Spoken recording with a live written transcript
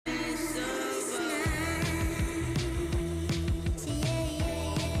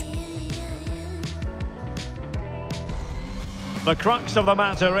The crux of the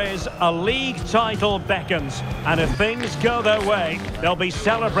matter is a league title beckons, and if things go their way, they'll be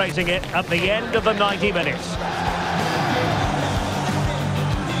celebrating it at the end of the 90 minutes.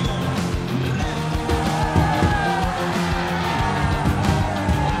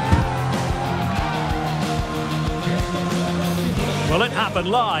 Will it happen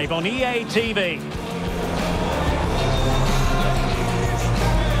live on EA TV?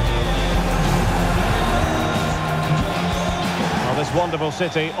 Well, this wonderful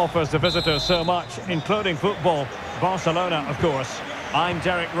city offers the visitors so much, including football. Barcelona, of course. I'm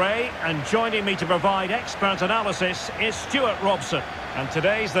Derek Ray, and joining me to provide expert analysis is Stuart Robson. And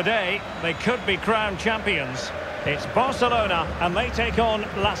today's the day they could be crowned champions. It's Barcelona, and they take on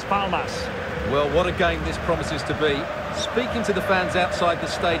Las Palmas. Well, what a game this promises to be. Speaking to the fans outside the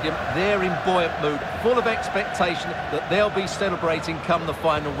stadium, they're in buoyant mood, full of expectation that they'll be celebrating come the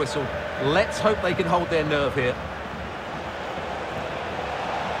final whistle. Let's hope they can hold their nerve here.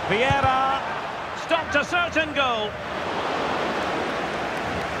 Vieira stopped a certain goal.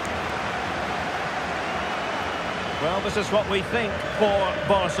 Well, this is what we think for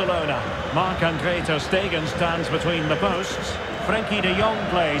Barcelona. Marc-Andre ter Stegen stands between the posts. Frenkie de Jong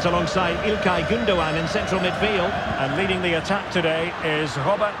plays alongside Ilkay Gundogan in central midfield. And leading the attack today is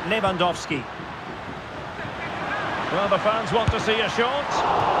Robert Lewandowski. Well, the fans want to see a shot.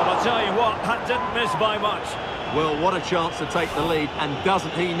 And I'll tell you what, that didn't miss by much. Well, what a chance to take the lead, and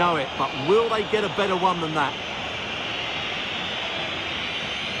doesn't he know it? But will they get a better one than that?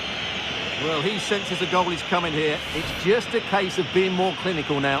 Well, he senses a goal is coming here. It's just a case of being more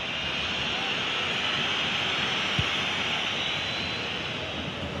clinical now.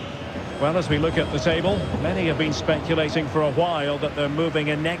 Well, as we look at the table, many have been speculating for a while that they're moving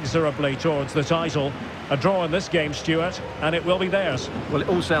inexorably towards the title. A draw in this game, Stuart, and it will be theirs. Well, it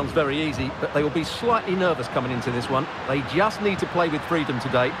all sounds very easy, but they will be slightly nervous coming into this one. They just need to play with freedom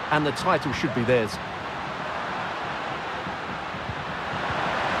today, and the title should be theirs.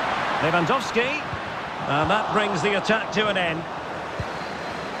 Lewandowski, and that brings the attack to an end.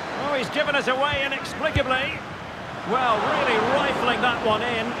 Oh, he's given us away inexplicably. Well, really rifling that one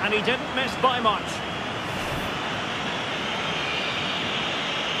in, and he didn't miss by much.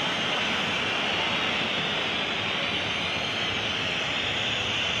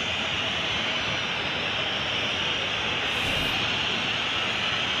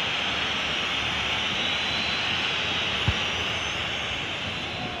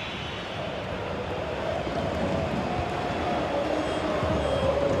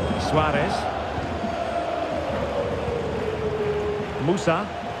 Suarez. Musa.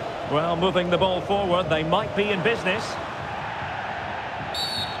 Well, moving the ball forward, they might be in business.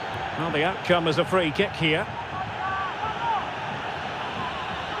 Well, the outcome is a free kick here.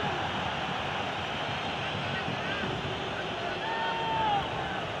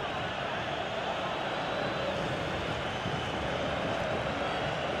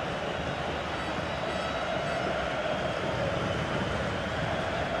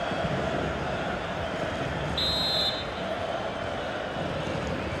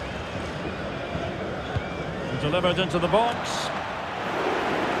 Delivered into the box.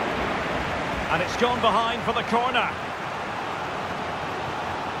 And it's gone behind for the corner.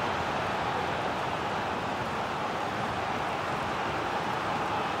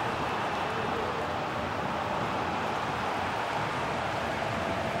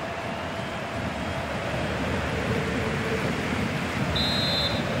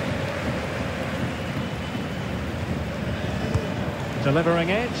 Delivering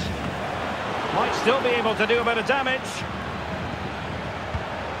it. Might still be able to do a bit of damage.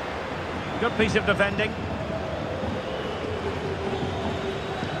 Good piece of defending.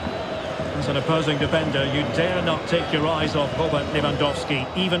 As an opposing defender, you dare not take your eyes off Robert Lewandowski,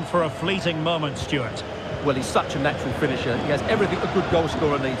 even for a fleeting moment, Stuart. Well, he's such a natural finisher. He has everything a good goal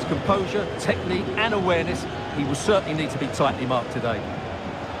scorer needs. Composure, technique and awareness. He will certainly need to be tightly marked today.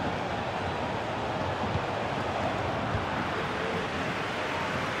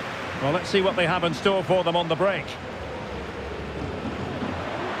 Well, let's see what they have in store for them on the break.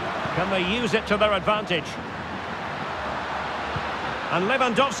 Can they use it to their advantage? And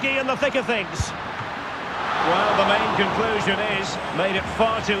Lewandowski in the thick of things. Well, the main conclusion is, made it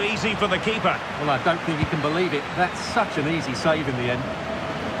far too easy for the keeper. Well, I don't think he can believe it. That's such an easy save in the end.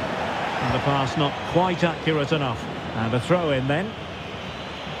 And the pass not quite accurate enough. And a throw in then.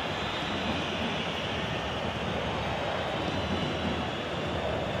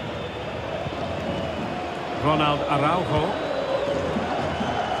 Ronald Araujo.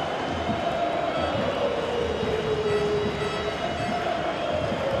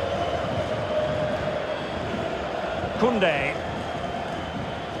 Koundé.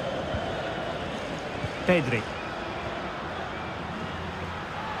 Pedri.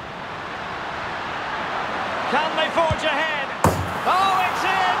 Can they forge ahead? Oh, it's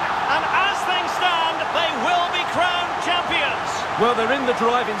in! And as things stand, they will be crowned champions. Well, they're in the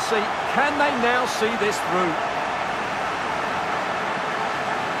driving seat. Can they now see this through?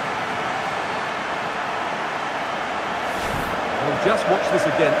 Well, just watch this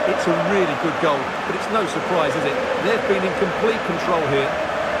again. It's a really good goal, but it's no surprise, is it? They've been in complete control here.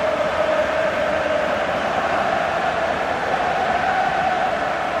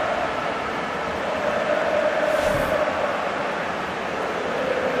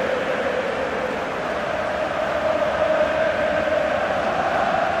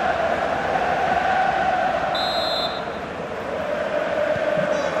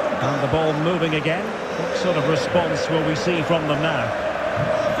 And the ball moving again. What sort of response will we see from them now?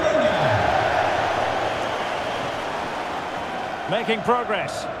 Making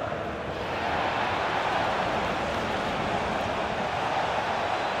progress.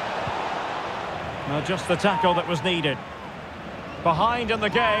 Well, just the tackle that was needed. Behind in the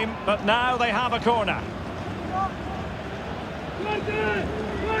game, but now they have a corner.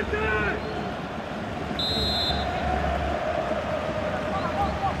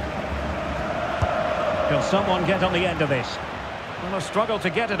 Can someone get on the end of this? Well, a struggle to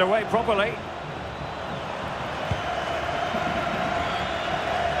get it away properly.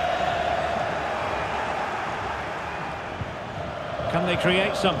 Can they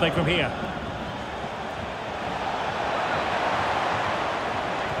create something from here?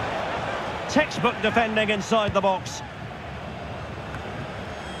 Textbook defending inside the box.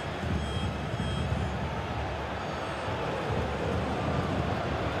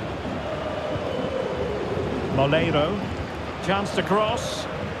 Moleiro, chance to cross.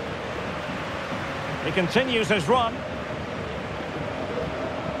 He continues his run.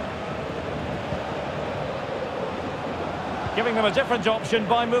 Giving them a different option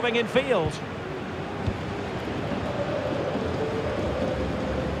by moving in field.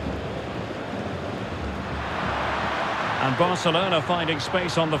 And Barcelona finding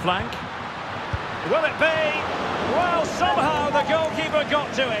space on the flank. Will it be? Well, somehow the goalkeeper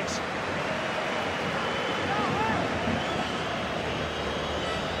got to it.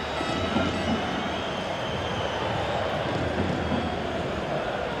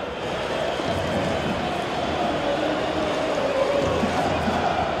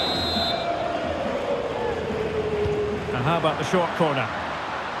 And how about the short corner?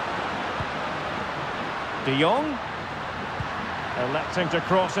 De Jong. Electing to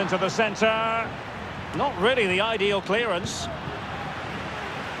cross into the centre. Not really the ideal clearance.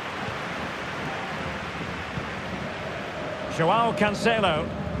 João Cancelo.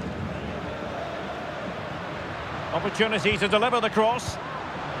 Opportunity to deliver the cross.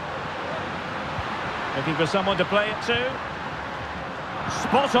 Looking for someone to play it to.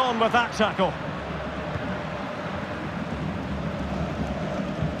 Spot on with that tackle.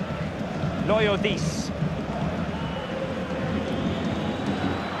 Loyodis.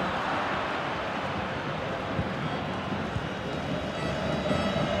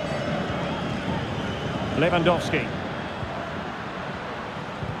 Lewandowski.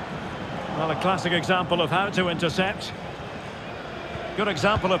 Well, a classic example of how to intercept. Good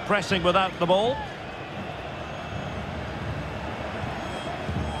example of pressing without the ball.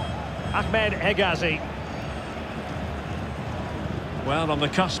 Ahmed Hegazi. Well, on the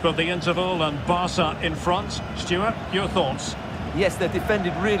cusp of the interval and Barca in front. Stuart, your thoughts? Yes, they're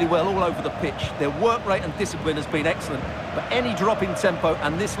defended really well all over the pitch. Their work rate and discipline has been excellent. But any drop in tempo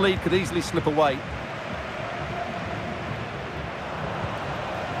and this lead could easily slip away.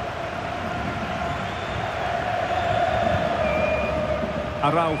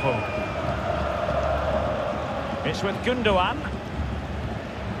 Araujo. It's with Gundogan.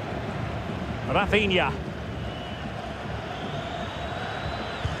 Rafinha.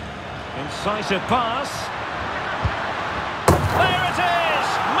 Incisive pass. There it is!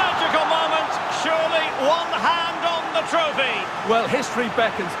 Magical moment. Surely one hand on the trophy. Well, history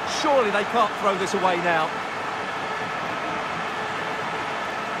beckons. Surely they can't throw this away now.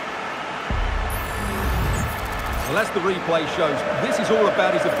 Well, as the replay shows, this is all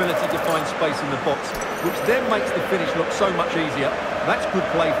about his ability to find space in the box, which then makes the finish look so much easier. That's good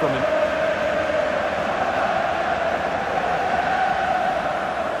play from him.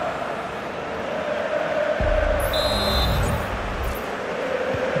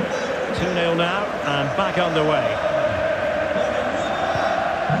 Now and back underway.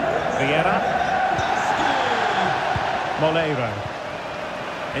 Vieira. Moleiro.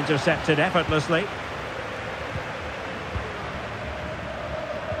 Intercepted effortlessly.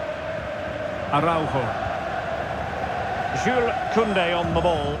 Araujo. Jules Koundé on the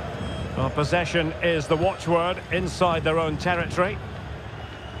ball. Well, possession is the watchword inside their own territory.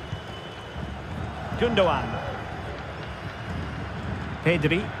 Gundogan.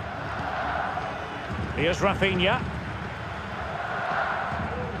 Pedri. Here's Rafinha.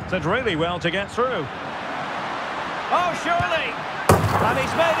 Did really well to get through. Oh, surely! And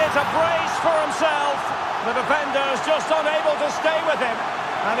he's made it a brace for himself. The defender's just unable to stay with him.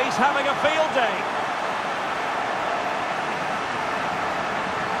 And he's having a field day.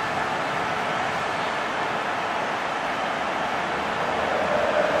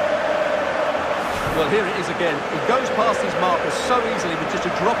 Well, here it is again. He goes past his marker so easily with just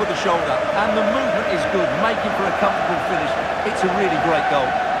a drop of the shoulder. And the movement is good, making for a comfortable finish. It's a really great goal.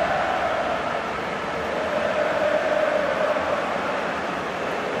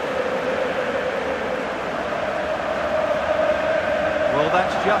 Well,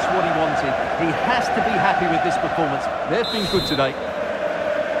 that's just what he wanted. He has to be happy with this performance. They've been good today.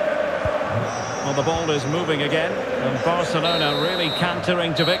 Well, the ball is moving again. And Barcelona really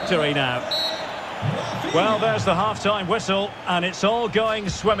cantering to victory now. Well, there's the half-time whistle, and it's all going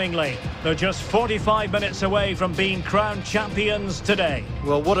swimmingly. They're just 45 minutes away from being crowned champions today.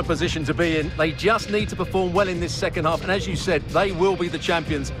 Well, what a position to be in. They just need to perform well in this second half, and as you said, they will be the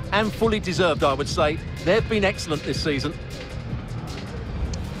champions, and fully deserved, I would say. They've been excellent this season.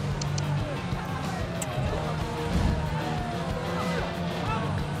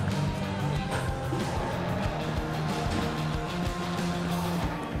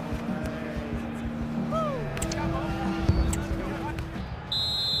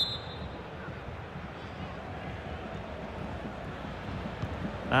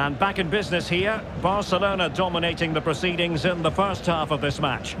 And back in business here, Barcelona dominating the proceedings in the first half of this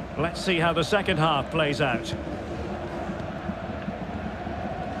match. Let's see how the second half plays out.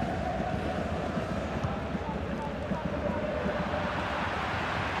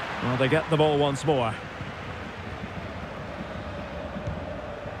 Well, they get the ball once more.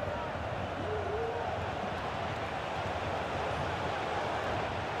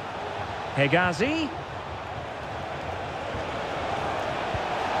 Hegazi.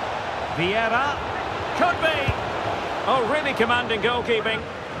 Vieira, could be. Oh, really commanding goalkeeping.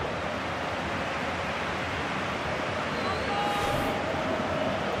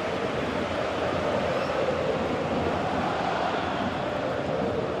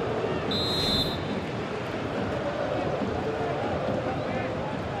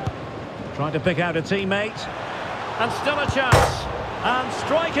 Trying to pick out a teammate. And still a chance. And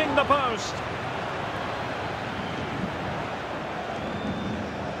striking the post.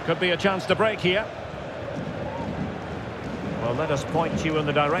 Could be a chance to break here. Well, let us point you in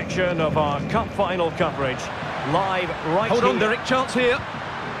the direction of our cup final coverage. Live right here. Hold on, Derek, chance here.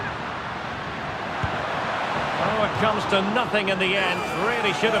 Oh, it comes to nothing in the end.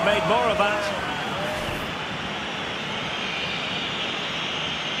 Really should have made more of that.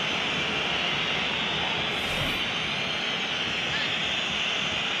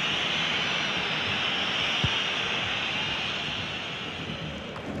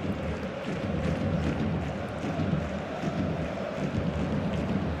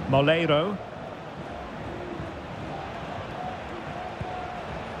 Moleiro.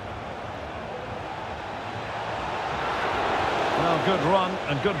 Well, good run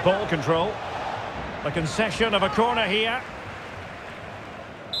and good ball control. The concession of a corner here.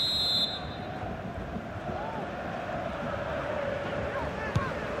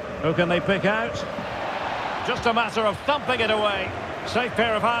 Who can they pick out? Just a matter of thumping it away. Safe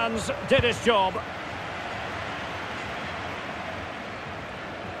pair of hands, did his job.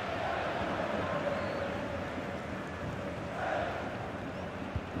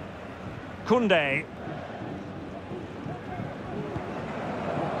 Koundé.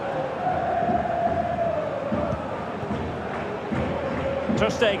 Ter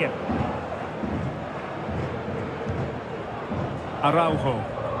Stegen. Araujo.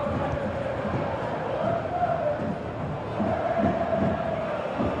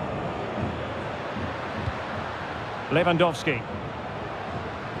 Lewandowski.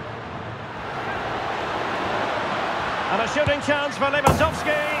 And a shooting chance for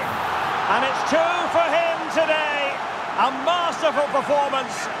Lewandowski. And it's two for him today. A masterful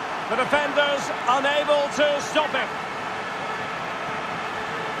performance. The defenders unable to stop him.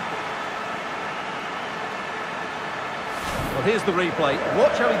 Well, here's the replay.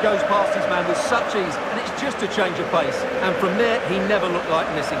 Watch how he goes past his man with such ease, and it's just a change of pace. And from there, he never looked like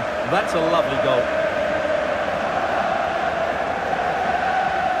missing. That's a lovely goal.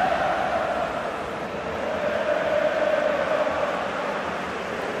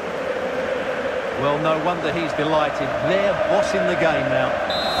 Well, no wonder he's delighted. They're bossing the game now.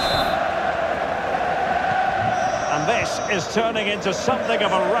 And this is turning into something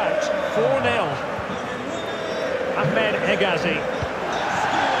of a rout. 4-0. Ahmed Hegazi.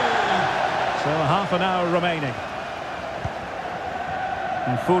 So half an hour remaining.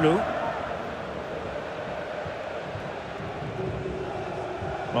 Mfulu.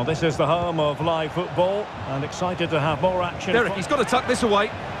 Well, this is the home of live football, and excited to have more action. Derek, he's got to tuck this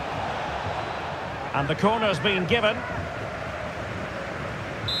away. And the corner's been given.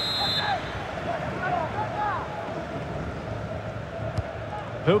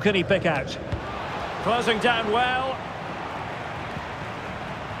 Who can he pick out? Closing down well.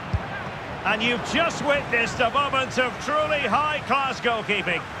 And you've just witnessed a moment of truly high-class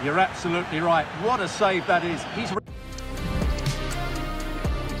goalkeeping. You're absolutely right. What a save that is. He's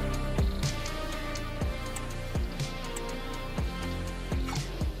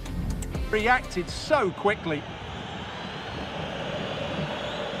reacted so quickly.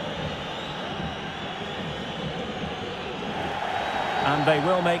 And they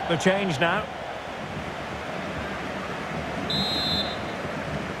will make the change now.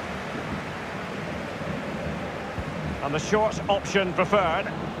 And the short option preferred.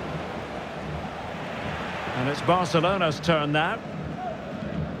 And it's Barcelona's turn now.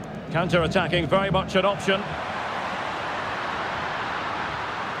 Counter-attacking, very much an option.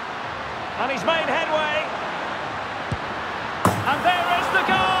 And he's made headway. And there is the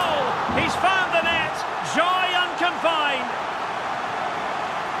goal! He's found the net. Joy unconfined.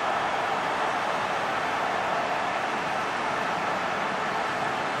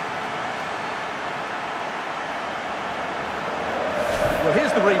 Well,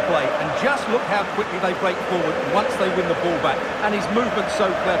 here's the replay, and just look how quickly they break forward once they win the ball back. And his movement's so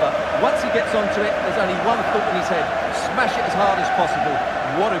clever. Once he gets onto it, there's only one thought in his head. Smash it as hard as possible.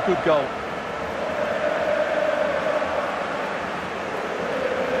 What a good goal.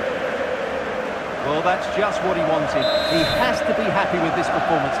 Well, that's just what he wanted. He has to be happy with this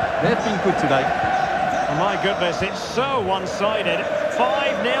performance. They've been good today. Oh my goodness, it's so one-sided.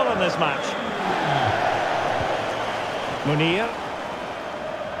 5-0 in this match. Munir.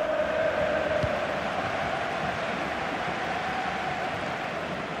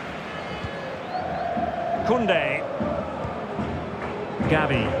 Koundé.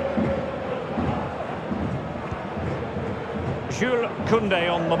 Gavi. Jules Koundé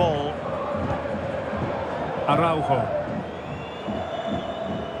on the ball. Araujo.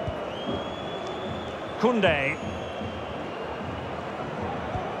 Koundé.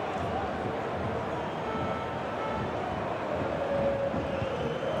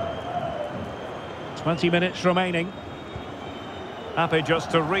 "20 minutes remaining. Happy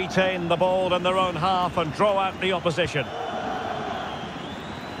just to retain the ball in their own half and draw out the opposition.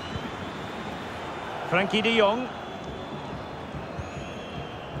 Frankie de Jong.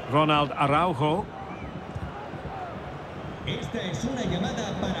 Ronald Araujo. Esta es una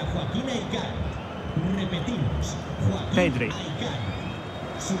llamada para Joaquín Aicán. Repetimos, Joaquín Pedri. Aicán.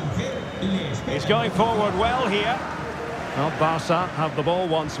 Su mujer le espera. He's going forward well here. Well, Barca have the ball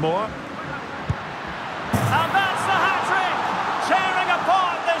once more. And that's the hat-trick! Tearing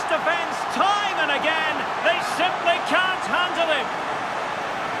apart this defence time and again. They simply can't handle him.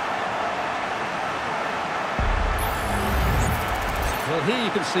 Well, here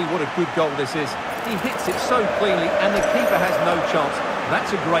you can see what a good goal this is. He hits it so cleanly and the keeper has no chance.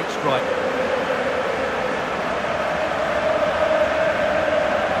 That's a great strike.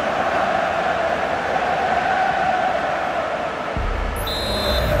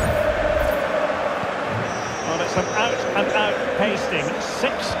 Well, it's an out-and-out pasting.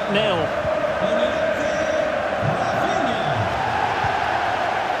 6-0.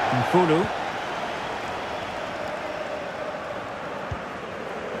 Mfulu.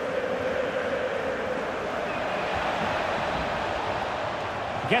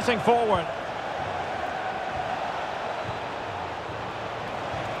 Getting forward.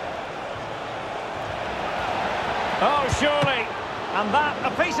 Oh, surely. And that,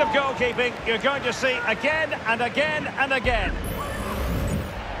 a piece of goalkeeping you're going to see again and again and again.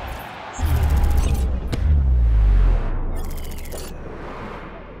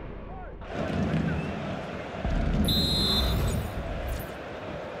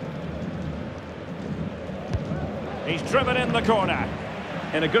 He's driven in the corner.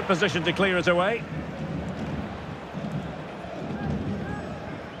 In a good position to clear it away.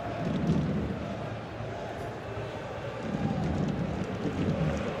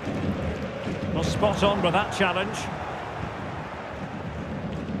 Well, spot on with that challenge.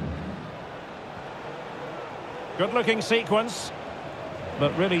 Good looking sequence.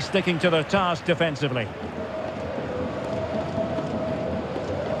 but really sticking to their task defensively.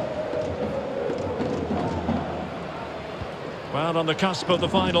 Well, on the cusp of the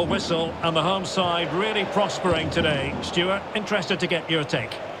final whistle, and the home side really prospering today. Stuart, interested to get your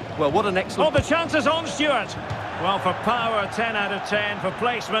take. Well, what an excellent... Oh, the chance is on, Stuart. Well, for power, 10 out of 10. For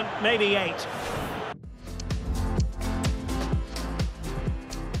placement, maybe 8.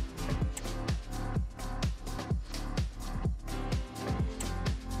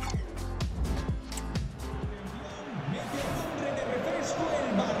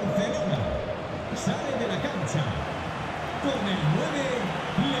 Sale de la cancha con el 9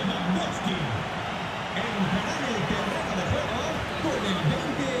 Lewandowski. Entrará en el terreno de juego con el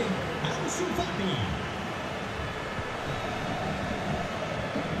 20 Ansu Fati.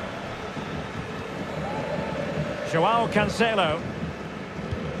 Joao Cancelo.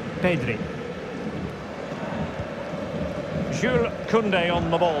 Pedri. Jules Koundé on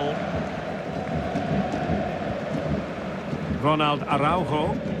the ball. Ronald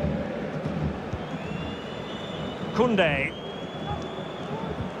Araujo. Koundé.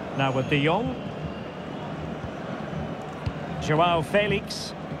 Now with De Jong. Joao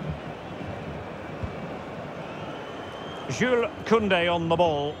Felix. Jules Koundé on the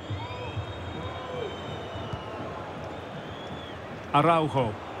ball.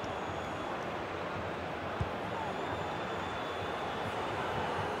 Araujo.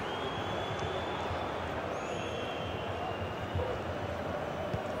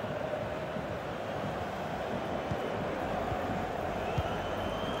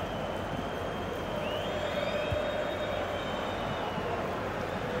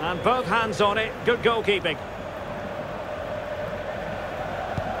 And both hands on it. Good goalkeeping.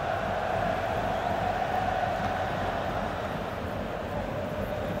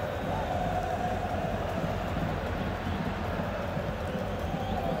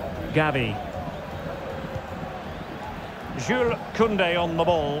 Gavi. Jules Koundé on the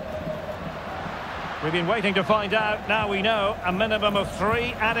ball. We've been waiting to find out. Now we know. A minimum of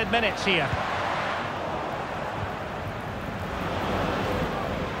 3 added minutes here.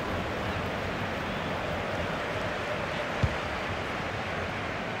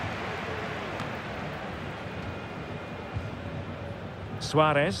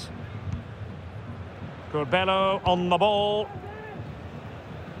 Suarez. Corbello on the ball.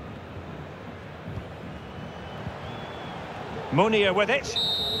 Munir with it.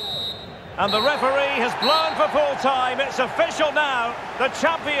 And the referee has blown for full time. It's official now. The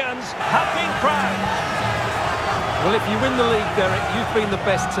champions have been crowned. Well, if you win the league, Derek, you've been the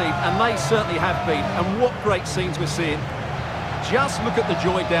best team, and they certainly have been. And what great scenes we're seeing. Just look at the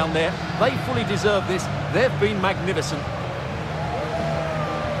joy down there. They fully deserve this. They've been magnificent.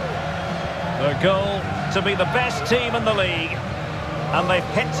 Their goal to be the best team in the league, and they've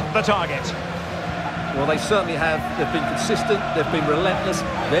hit the target. Well, they certainly have. They've been consistent, they've been relentless,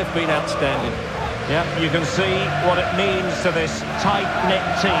 they've been outstanding. Yeah, you can see what it means to this tight-knit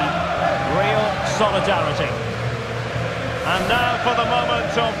team. Real solidarity. And now for the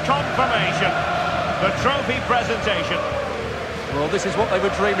moment of confirmation, the trophy presentation. Well, this is what they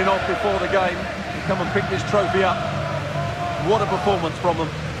were dreaming of before the game. To come and pick this trophy up. What a performance from them.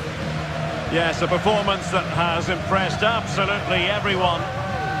 Yes, a performance that has impressed absolutely everyone.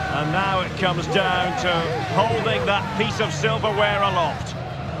 And now it comes down to holding that piece of silverware aloft.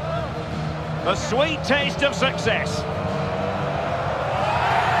 The sweet taste of success.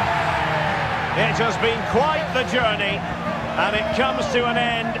 It has been quite the journey, and it comes to an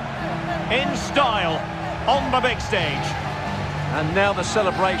end in style on the big stage. And now the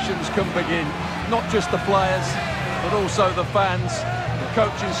celebrations can begin. Not just the players, but also the fans,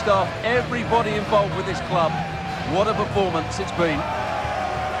 coaching staff, everybody involved with this club. What a performance it's been.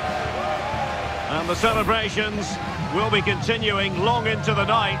 And the celebrations will be continuing long into the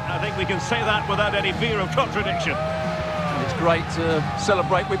night. I think we can say that without any fear of contradiction. And it's great to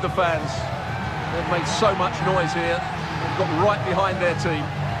celebrate with the fans. They've made so much noise here. They've got right behind their team.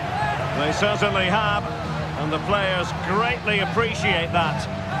 They certainly have, and the players greatly appreciate that.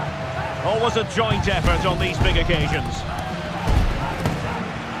 Always a joint effort on these big occasions.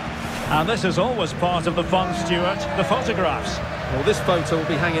 And this is always part of the fun, Stuart, the photographs. Well, this photo will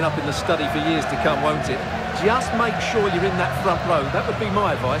be hanging up in the study for years to come, won't it? Just make sure you're in that front row. That would be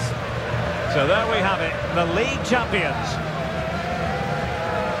my advice. So there we have it, the league champions.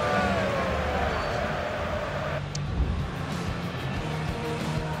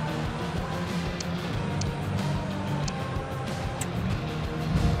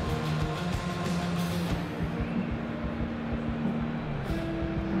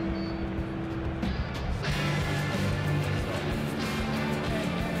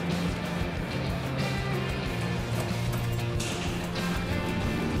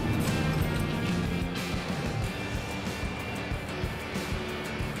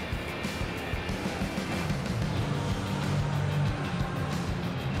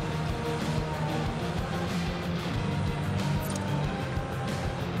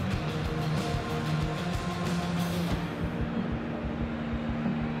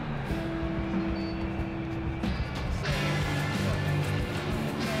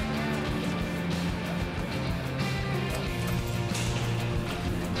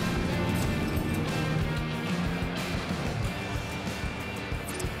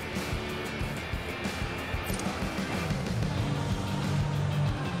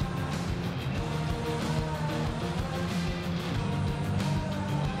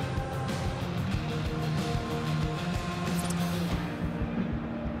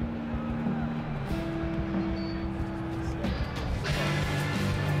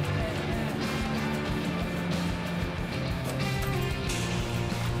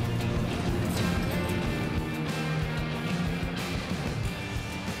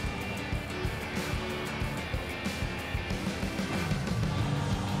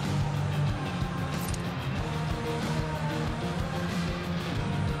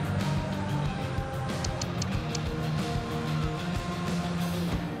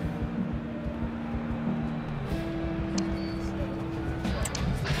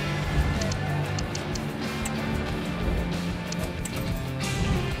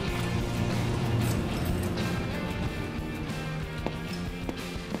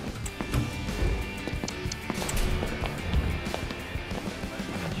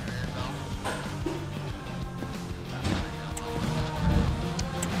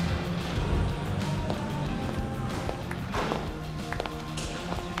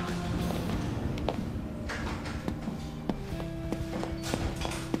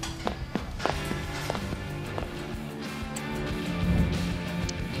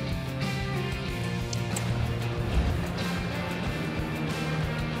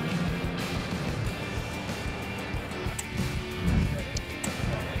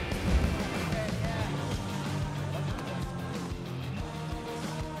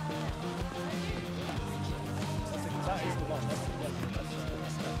 That is the one. That's the one.